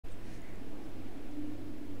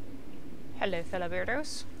Hello fellow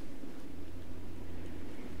weirdos.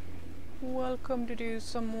 Welcome to do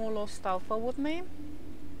some more Lost Alpha with me.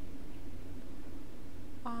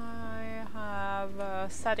 I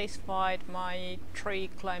have satisfied my tree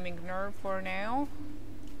climbing nerve for now.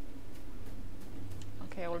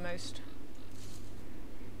 Okay, almost.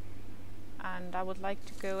 And I would like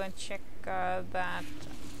to go and check that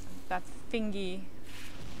thingy.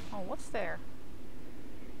 Oh, what's there?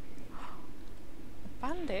 A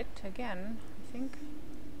bandit again, I think.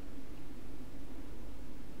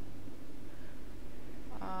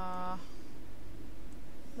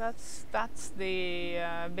 That's the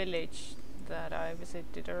village that I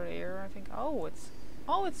visited earlier. I think. Oh,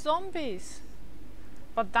 it's zombies.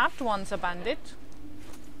 But that one's a bandit.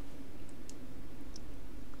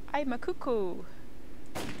 I'm a cuckoo.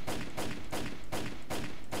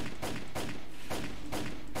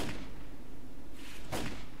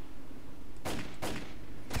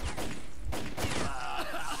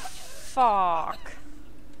 Fuck.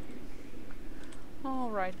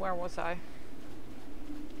 Alright, where was I?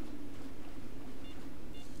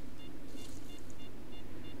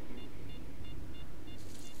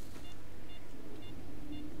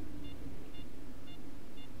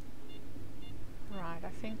 Right, I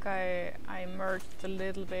think I merged a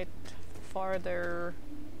little bit farther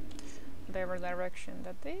their direction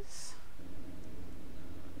than this.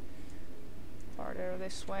 Farther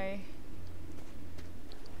this way.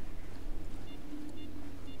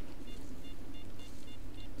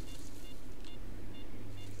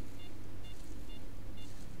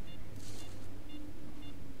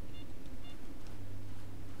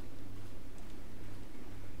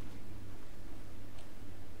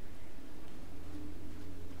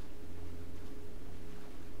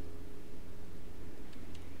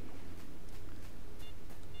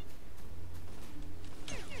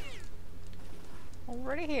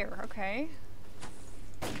 Already here, okay.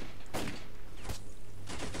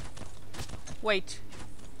 Wait.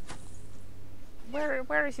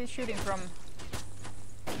 Where is he shooting from?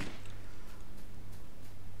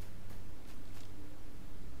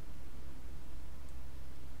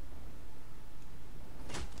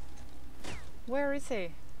 Where is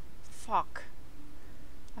he? Fuck.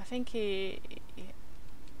 I think he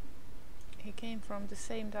came from the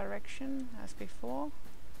same direction as before.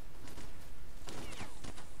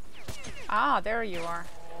 Ah, there you are.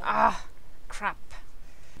 Ah, crap.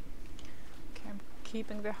 Okay, I'm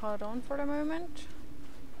keeping the HUD on for the moment.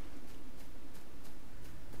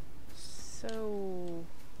 So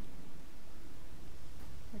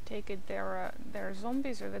I take it there are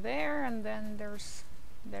zombies over there, and then there's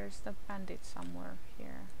the bandit somewhere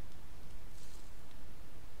here.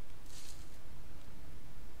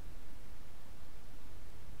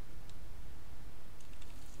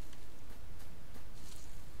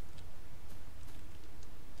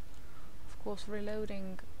 Of course,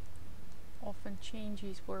 reloading often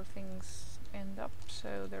changes where things end up,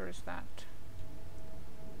 so there is that.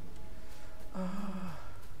 Okay.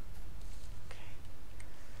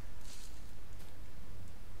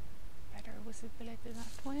 Better visibility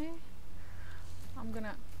that way. I'm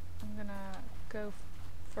gonna go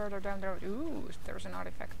further down the road. Ooh, there's an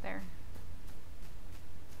artifact there.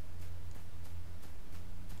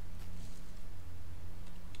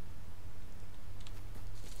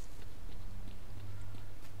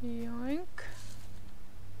 Yoink.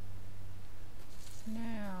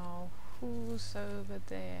 Now, who's over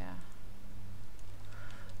there?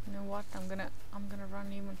 You know what? I'm gonna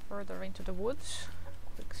run even further into the woods.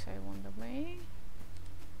 Quick save on the way.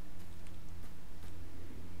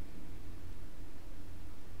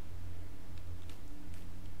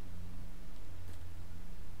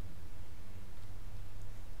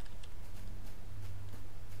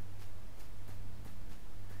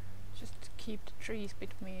 Keep the trees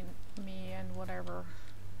between me and whatever.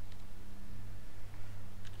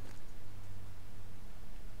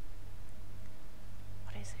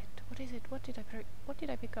 What is it? What is it? What did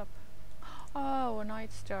I pick up? Oh, a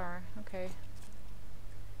night star. Okay.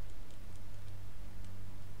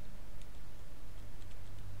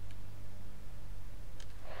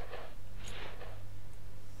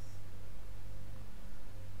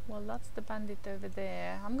 Well, that's the bandit over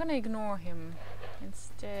there. I'm gonna ignore him.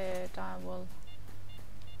 Instead, I will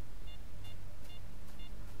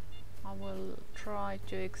try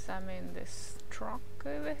to examine this truck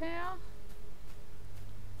over here.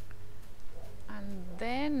 And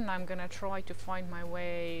then I'm gonna try to find my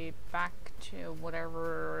way back to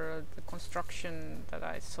whatever the construction that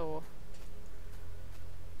I saw.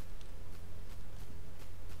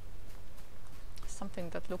 Something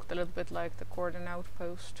that looked a little bit like the cordon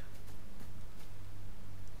outpost.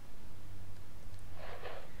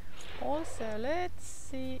 Also, let's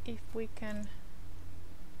see if we can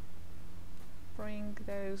bring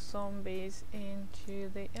those zombies into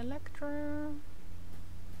the electro.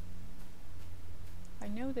 I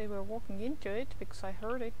know they were walking into it because I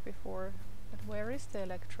heard it before, but where is the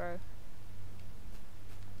electro?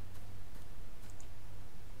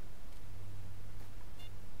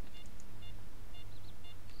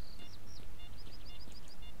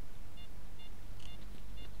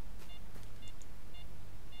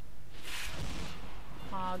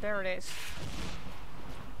 Ah, there it is.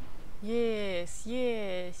 Yes,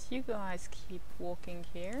 yes, you guys keep walking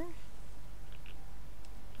here.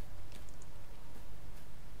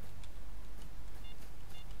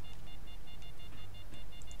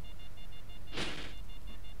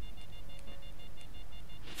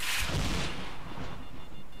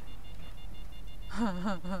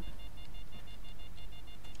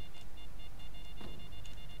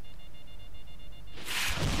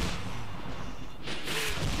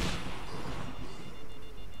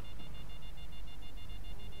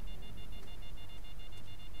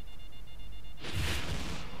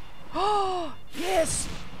 Oh, yes!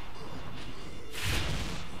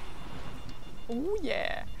 Oh,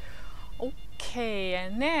 yeah. Okay,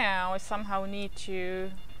 and now I somehow need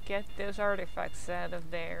to get those artifacts out of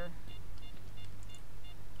there.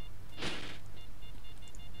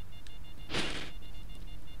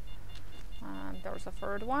 And there's a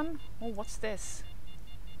third one. Oh, what's this?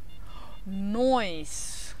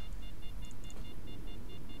 Noise!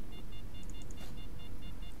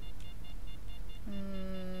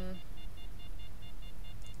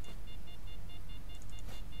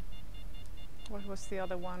 What was the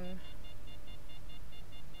other one?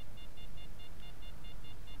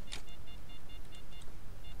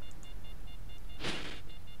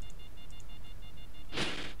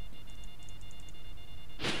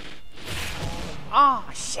 Ah,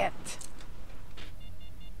 shit!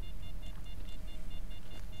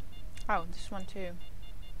 Oh, this one too.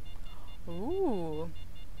 Ooh.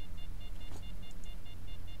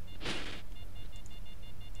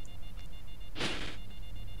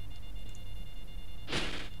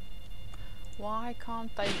 Why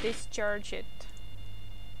can't I discharge it?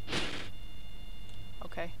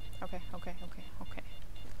 Okay, okay, okay, okay, okay.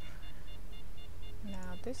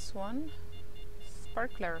 Now this one,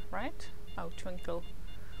 sparkler, right? Oh, twinkle.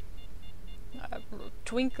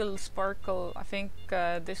 Twinkle, sparkle. I think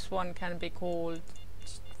this one can be called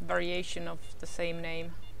variation of the same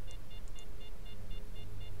name.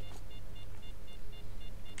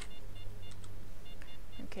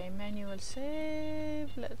 Okay, manual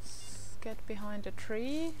save. Let's get behind a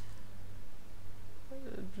tree.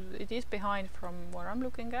 It is behind from where I'm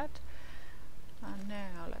looking at. And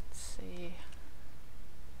now let's see.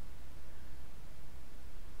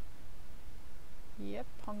 Yep,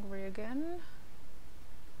 hungry again.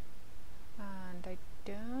 And I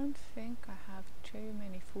don't think I have too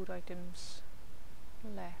many food items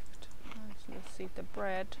left. Let's see the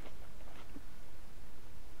bread.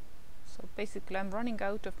 So basically I'm running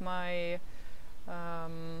out of my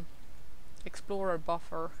explorer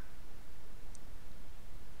buffer.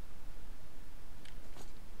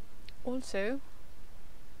 Also,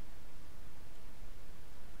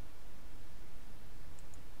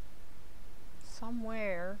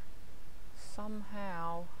 somewhere,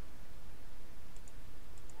 somehow,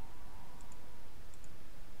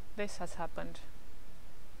 this has happened.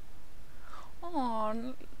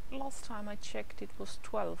 Oh, last time I checked it was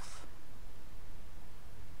 12.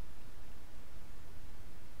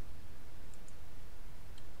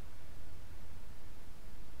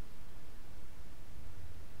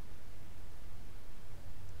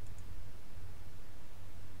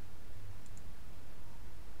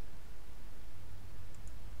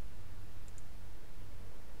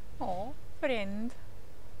 Oh, friend.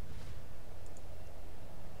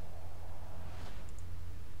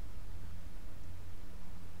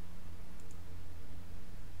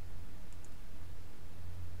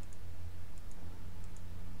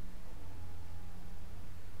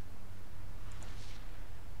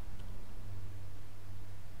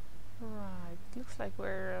 Right, looks like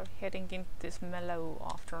we're heading into this mellow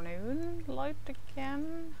afternoon light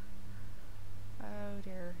again. Oh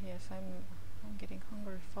dear, yes, I'm getting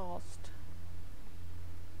hungry fast.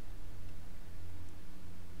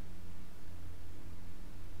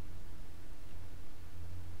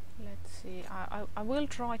 Let's see. I will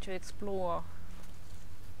try to explore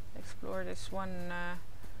this one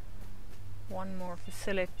more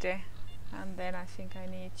facility, and then I think I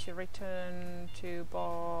need to return to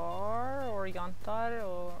Bar or Yantar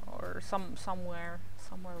or somewhere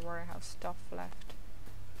where I have stuff left.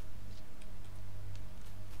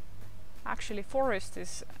 Actually, forest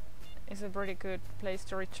is a pretty good place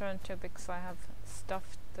to return to because I have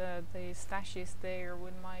stuffed the stashes there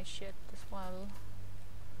with my shit as well.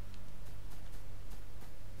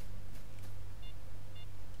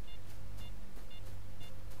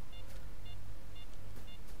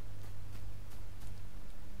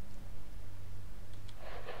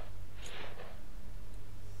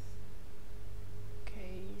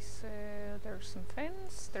 Okay, so there's some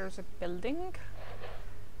fence, there's a building.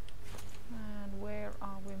 And where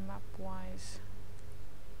are we map-wise?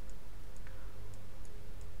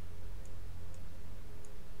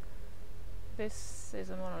 This is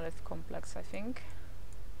a monolith complex, I think.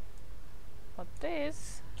 But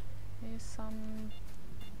this is some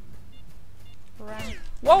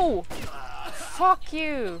Whoa! Fuck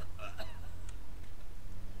you!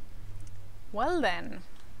 Well then.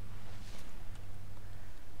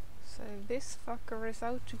 So this fucker is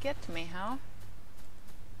out to get me, huh?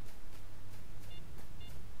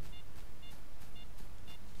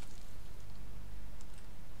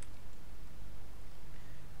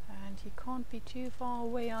 And he can't be too far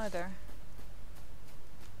away either.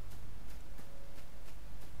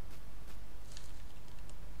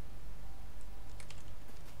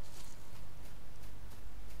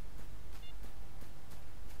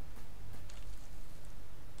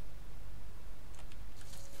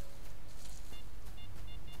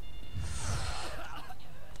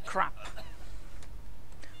 Crap.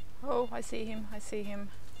 Oh, I see him, I see him.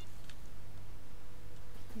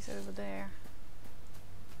 He's over there.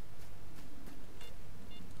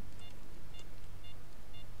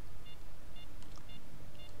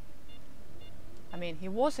 I mean, he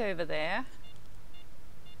was over there.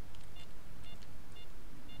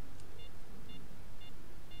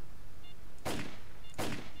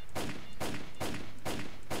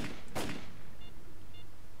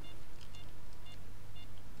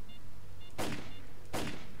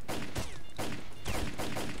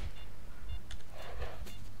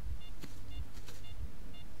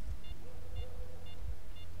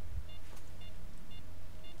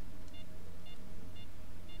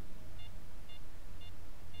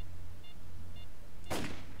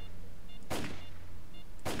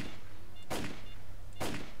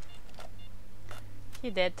 He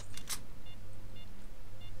did.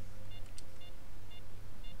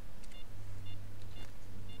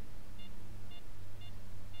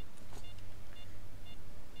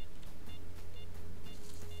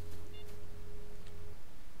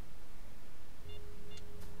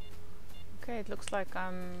 Okay, it looks like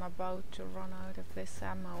I'm about to run out of this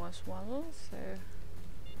ammo as well, so...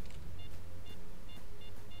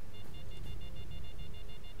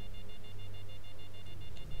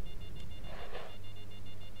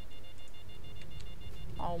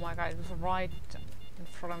 Oh my god, it was right in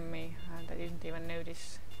front of me and I didn't even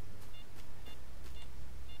notice.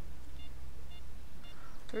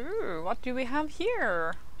 Ooh, what do we have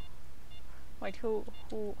here? Wait, who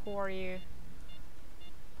are you?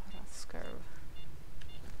 Let's go.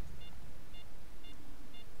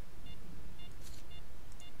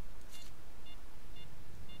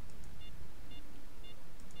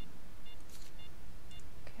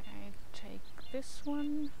 Okay, take this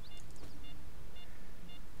one.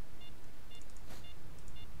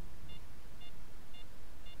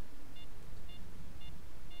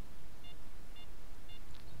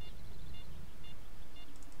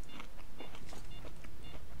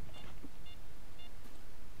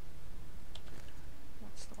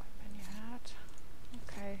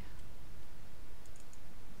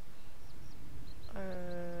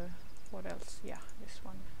 What else? Yeah, this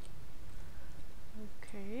one.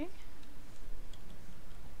 Okay.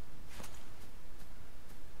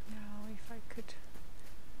 Now if I could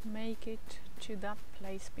make it to that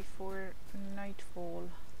place before nightfall.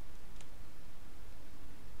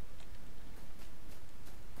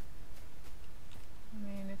 I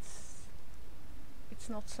mean, it's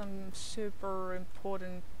not some super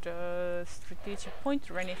important strategic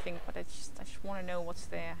point or anything, but I just want to know what's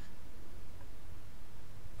there.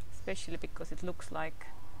 Especially because it looks like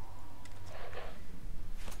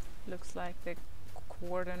the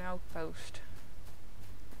cordon outpost.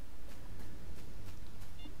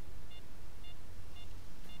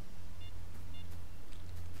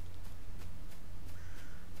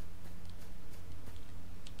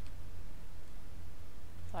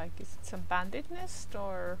 Like, is it some bandit nest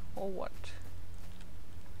or what?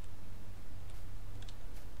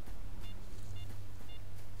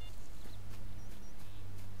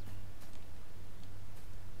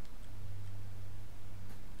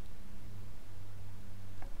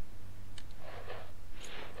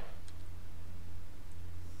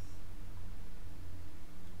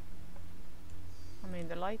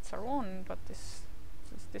 lights are on, but this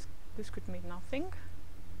could mean nothing.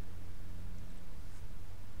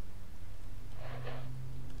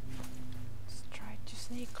 Let's try to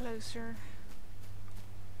sneak closer.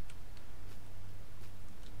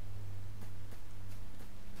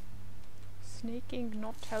 Sneaking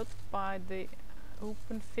not helped by the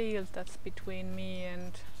open field that's between me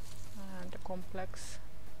and the complex.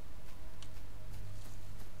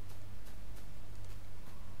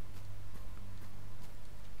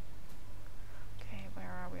 Okay,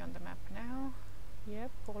 where are we on the map now?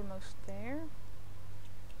 Yep, almost there.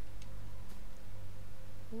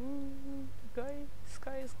 Ooh, the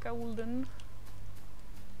sky is golden.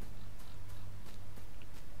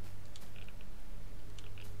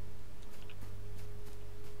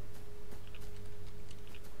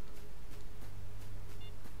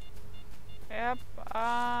 Yep,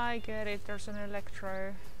 I get it, there's an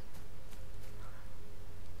electro.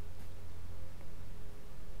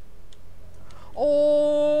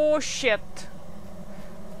 Oh shit!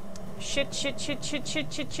 Shit.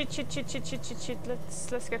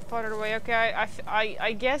 Let's get farther away. Okay,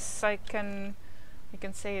 I guess I can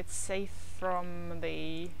say it's safe from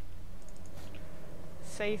the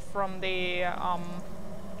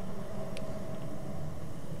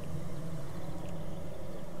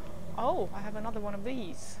Oh, I have another one of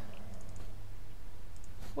these.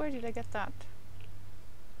 Where did I get that?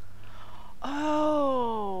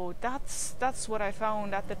 Oh, that's what I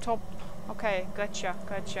found at the top. Okay, gotcha.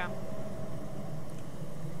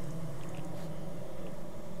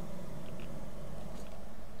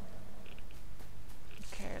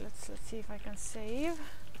 Okay, let's see if I can save.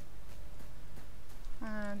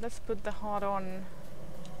 And let's put the HUD on.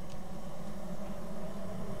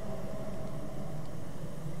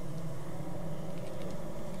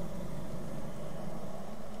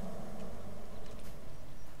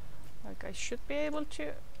 I should be able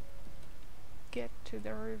to get to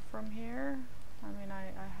the roof from here. I mean,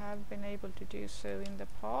 I have been able to do so in the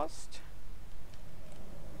past.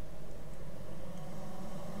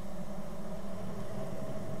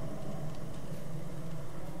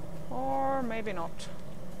 Or maybe not.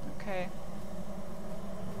 Okay.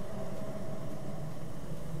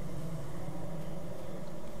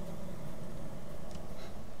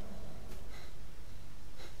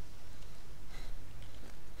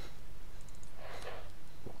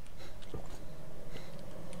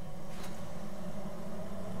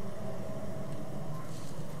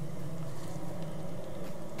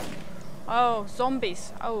 Oh,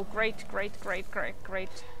 zombies. Oh, great.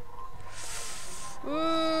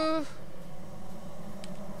 Ooh.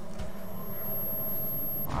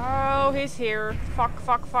 Oh, he's here. Fuck.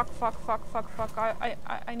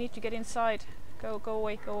 I need to get inside. Go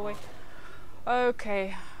away.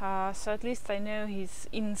 Okay, so at least I know he's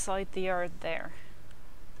inside the yard there.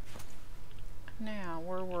 Now,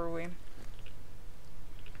 where were we?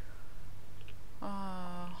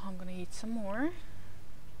 I'm gonna eat some more.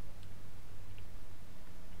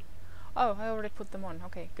 Oh, I already put them on.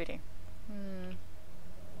 Okay, goody.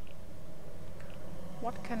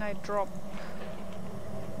 What can I drop?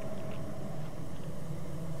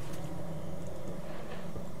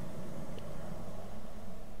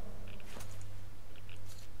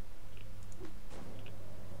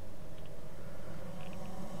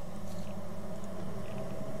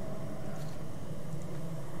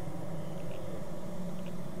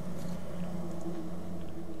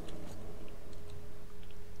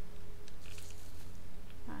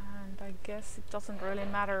 Guess it doesn't really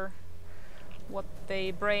matter what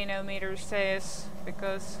the brainometer says,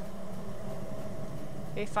 because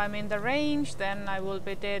if I'm in the range then I will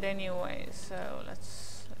be dead anyway. So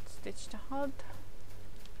let's ditch the HUD.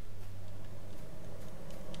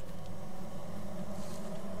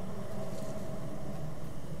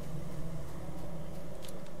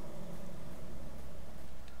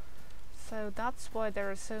 So that's why there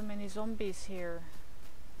are so many zombies here.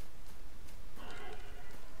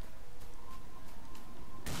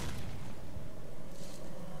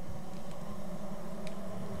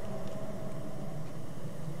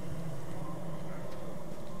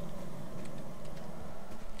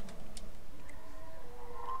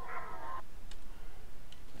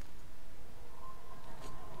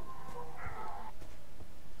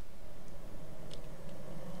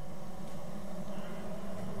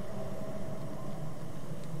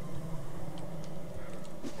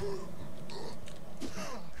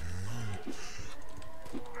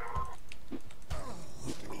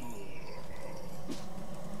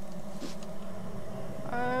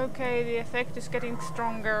 Okay, the effect is getting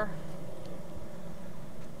stronger.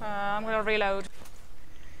 I'm gonna reload.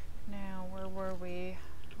 Now, where were we?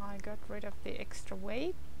 I got rid of the extra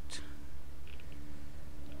weight.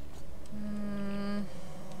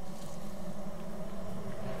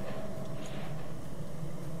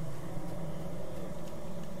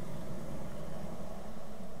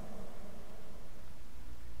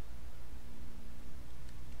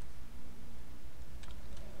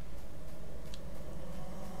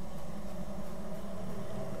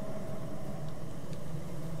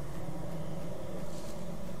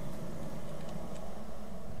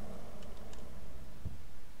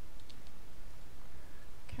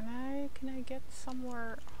 Can I get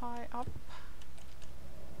somewhere high up?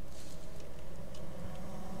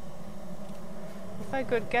 If I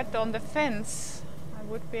could get on the fence, I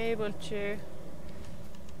would be able to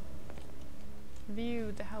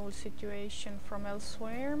view the whole situation from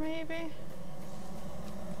elsewhere, maybe?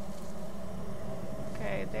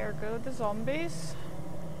 Okay, there go the zombies.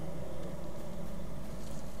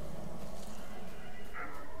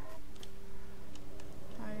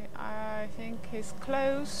 I think he's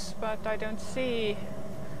close, but I don't see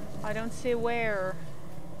where.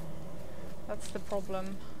 That's the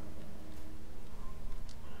problem.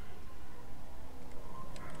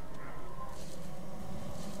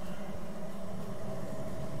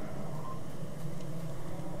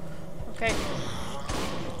 Okay.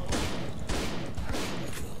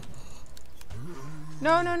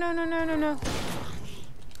 No, no, no, no, no, no, no.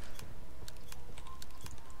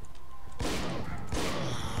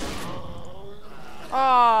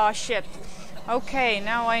 Oh, shit. Okay,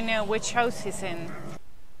 now I know which house he's in.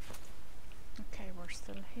 Okay, we're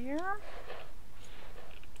still here.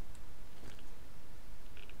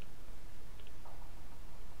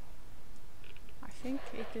 I think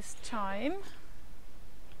it is time.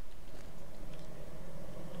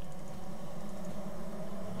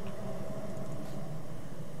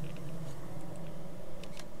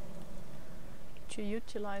 To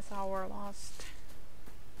utilize our last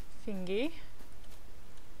thingy.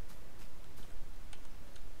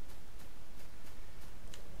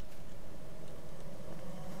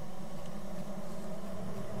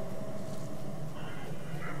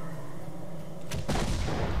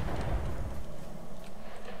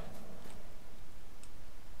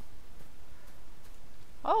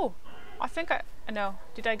 Oh, I think no,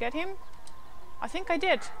 did I get him? I think I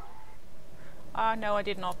did. No, I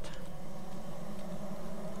did not.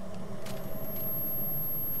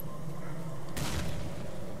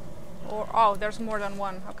 Or, oh, there's more than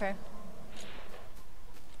one, okay.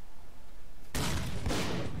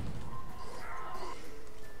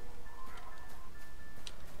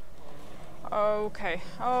 Okay,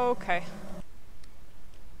 okay.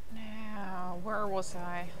 Now, where was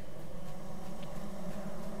I?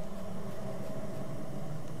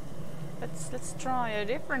 Let's try a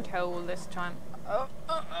different hole this time.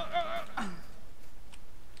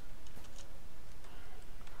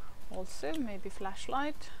 Also, maybe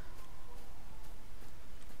flashlight.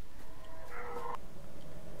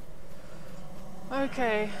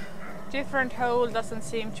 Okay, different hole doesn't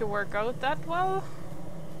seem to work out that well.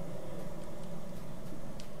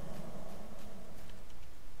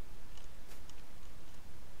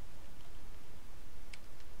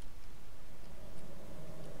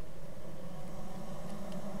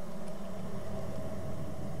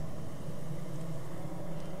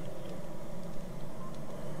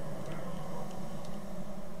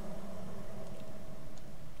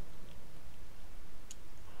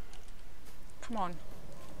 Come on.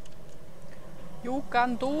 You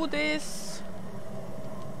can do this.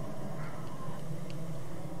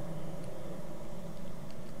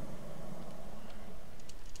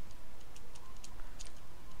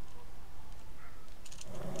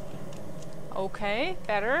 Okay,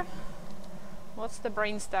 better. What's the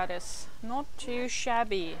brain status? Not too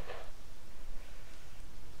shabby.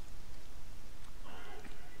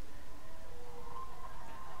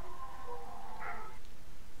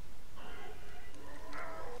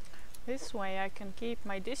 This way I can keep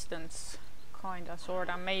my distance, kinda,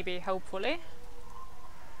 sorta, maybe, hopefully.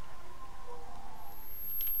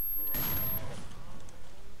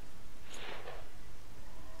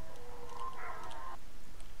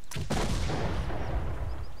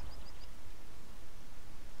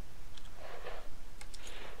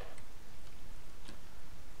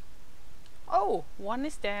 Oh, one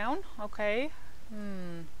is down, okay.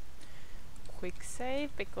 Quick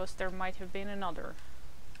save, because there might have been another.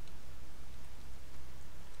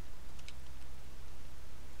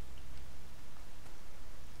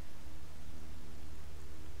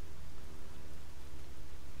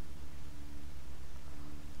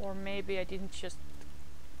 Or maybe I didn't just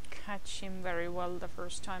catch him very well the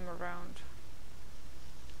first time around.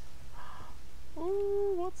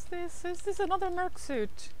 Ooh, what's this? Is this another merc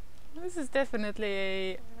suit? This is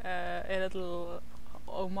definitely a little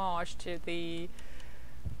homage to the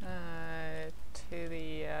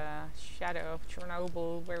Shadow of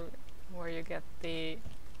Chernobyl, where you get the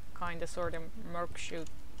kind of sort of merc suit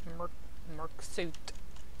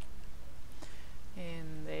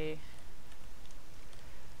in the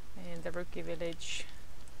rookie village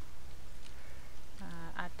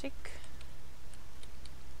attic.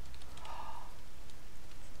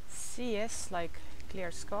 CS like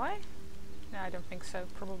clear sky? No, I don't think so,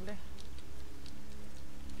 probably.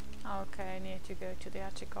 Okay, I need to go to the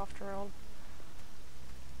attic after all.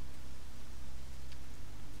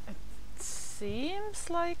 It seems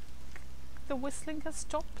like the whistling has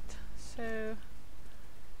stopped, so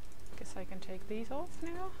I guess I can take these off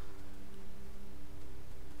now.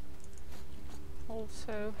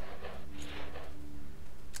 Also,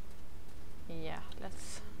 yeah,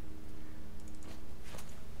 let's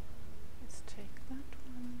take that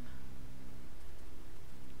one.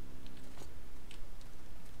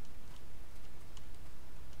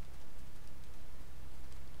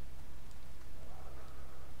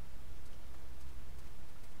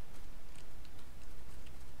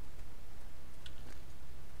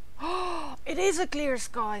 Oh, it is a clear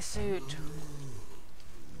sky suit.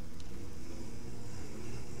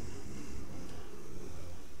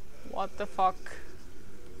 What the fuck?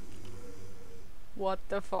 What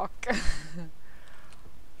the fuck?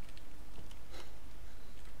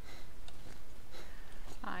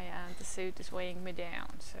 And the suit is weighing me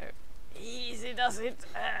down, so easy does it.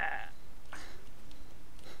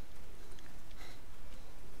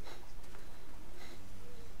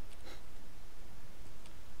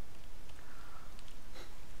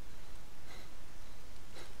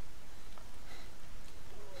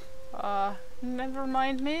 Never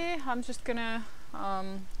mind me, I'm just gonna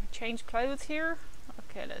change clothes here.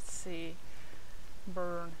 Okay, let's see.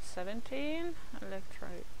 Burn 17, electro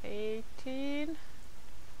 18,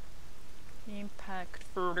 impact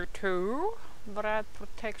 32, Brad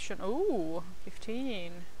protection, ooh,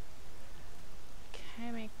 15,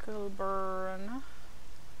 chemical burn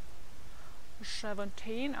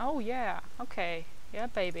 17, oh yeah, okay, yeah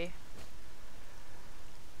baby.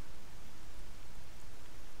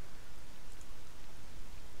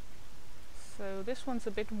 So this one's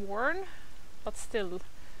a bit worn, but still,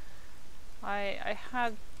 I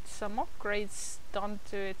had some upgrades done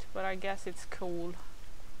to it, but I guess it's cool.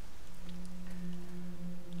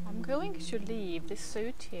 I'm going to leave this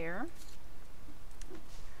suit here.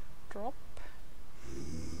 Drop.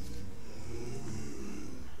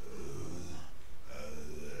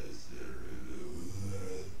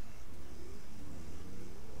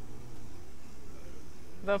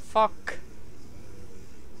 The fuck?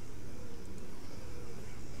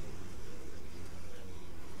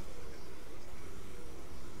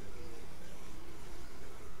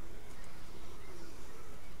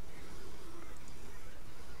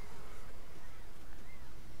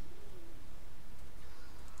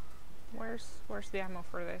 Where's the ammo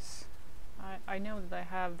for this? I know that I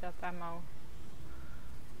have that ammo.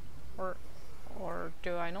 Or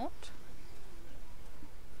do I not?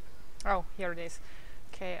 Oh, here it is.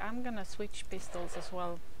 Okay, I'm gonna switch pistols as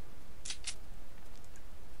well.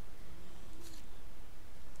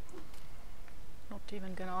 Not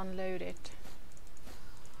even gonna unload it.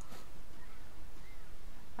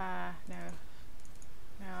 No.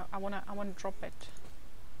 No, I wanna drop it.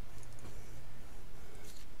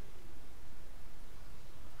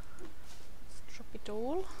 Let's drop it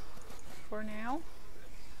all for now.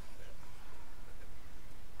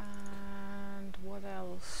 And what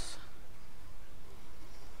else?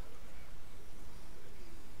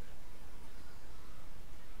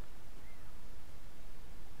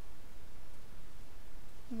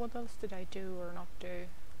 What else did I do or not do?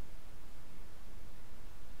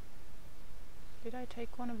 Did I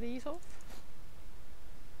take one of these off?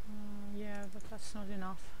 Yeah, but that's not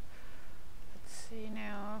enough. Let's see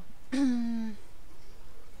now.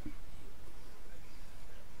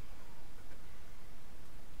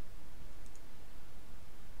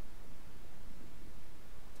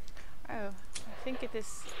 Oh, I think it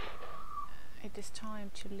is time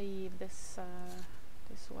to leave this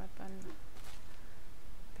this weapon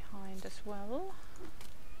behind as well.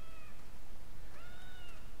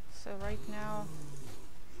 So right now,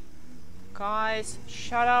 guys,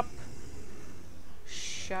 shut up.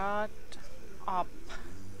 Shut up.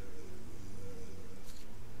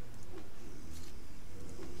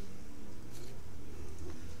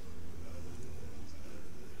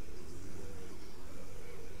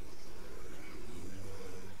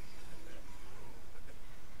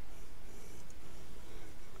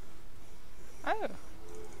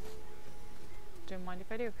 mind if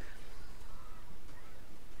I do.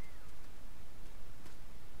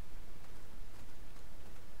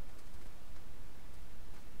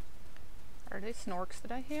 Are they snorks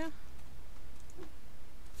that I hear?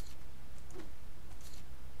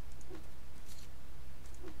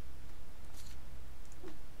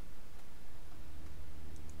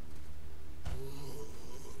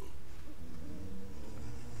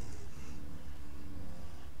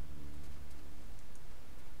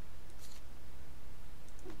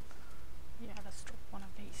 Yeah, let's drop one of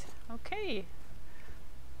these. Okay.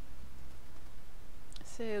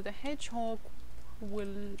 So the hedgehog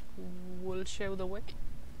will show the way.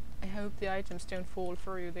 I hope the items don't fall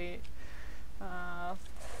through the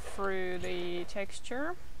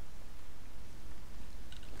texture.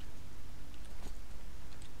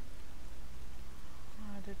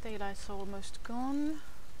 The daylight's almost gone.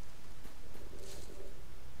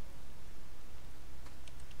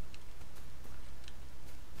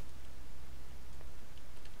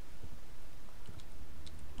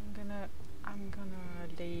 I'm gonna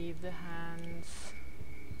leave the hands.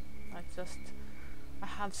 I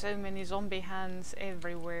have so many zombie hands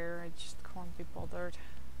everywhere, I just can't be bothered.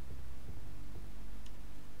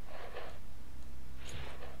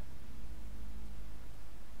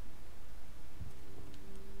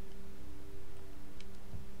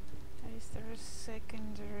 Is there a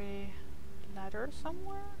secondary ladder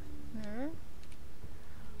somewhere? No.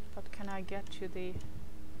 But can I get to the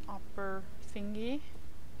upper thingy?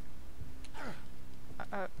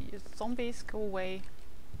 Zombies, go away.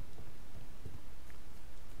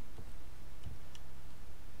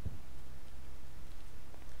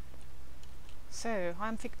 So,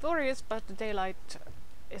 I'm victorious, but the daylight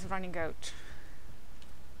is running out.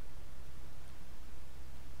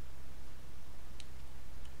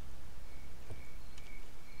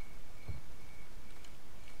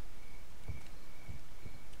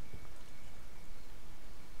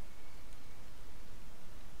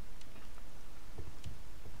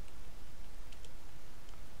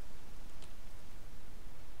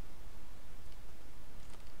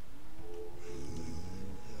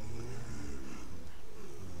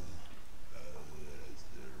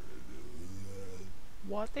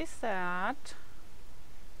 What is that?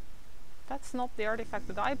 That's not the artifact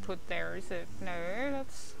that I put there, is it? No,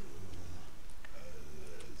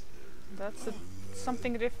 that's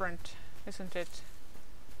something different, isn't it?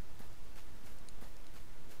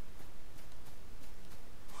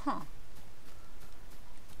 Huh. I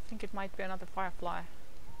think it might be another firefly.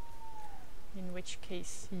 In which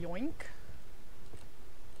case, yoink.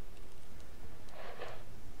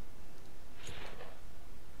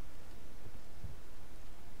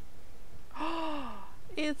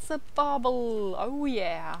 It's a bubble! Oh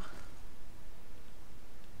yeah!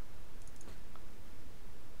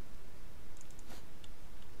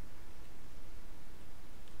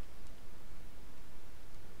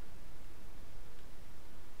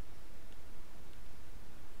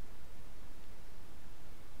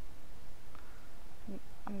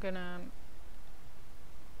 I'm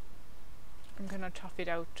gonna tough it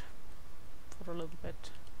out for a little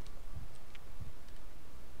bit.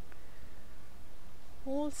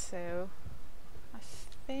 Also, I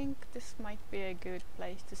think this might be a good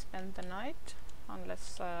place to spend the night,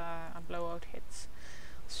 unless a blowout hits.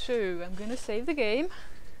 So, I'm gonna save the game,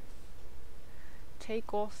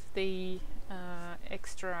 take off the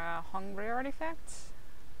extra hungry artifacts,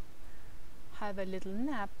 have a little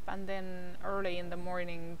nap, and then early in the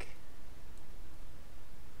morning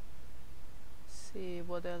see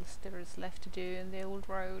what else there is left to do in the old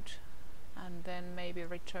road, and then maybe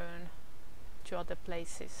return to other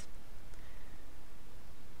places.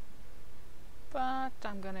 But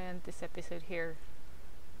I'm gonna end this episode here.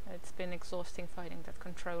 It's been exhausting fighting that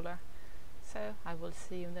controller. So I will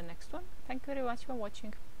see you in the next one. Thank you very much for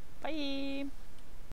watching. Bye!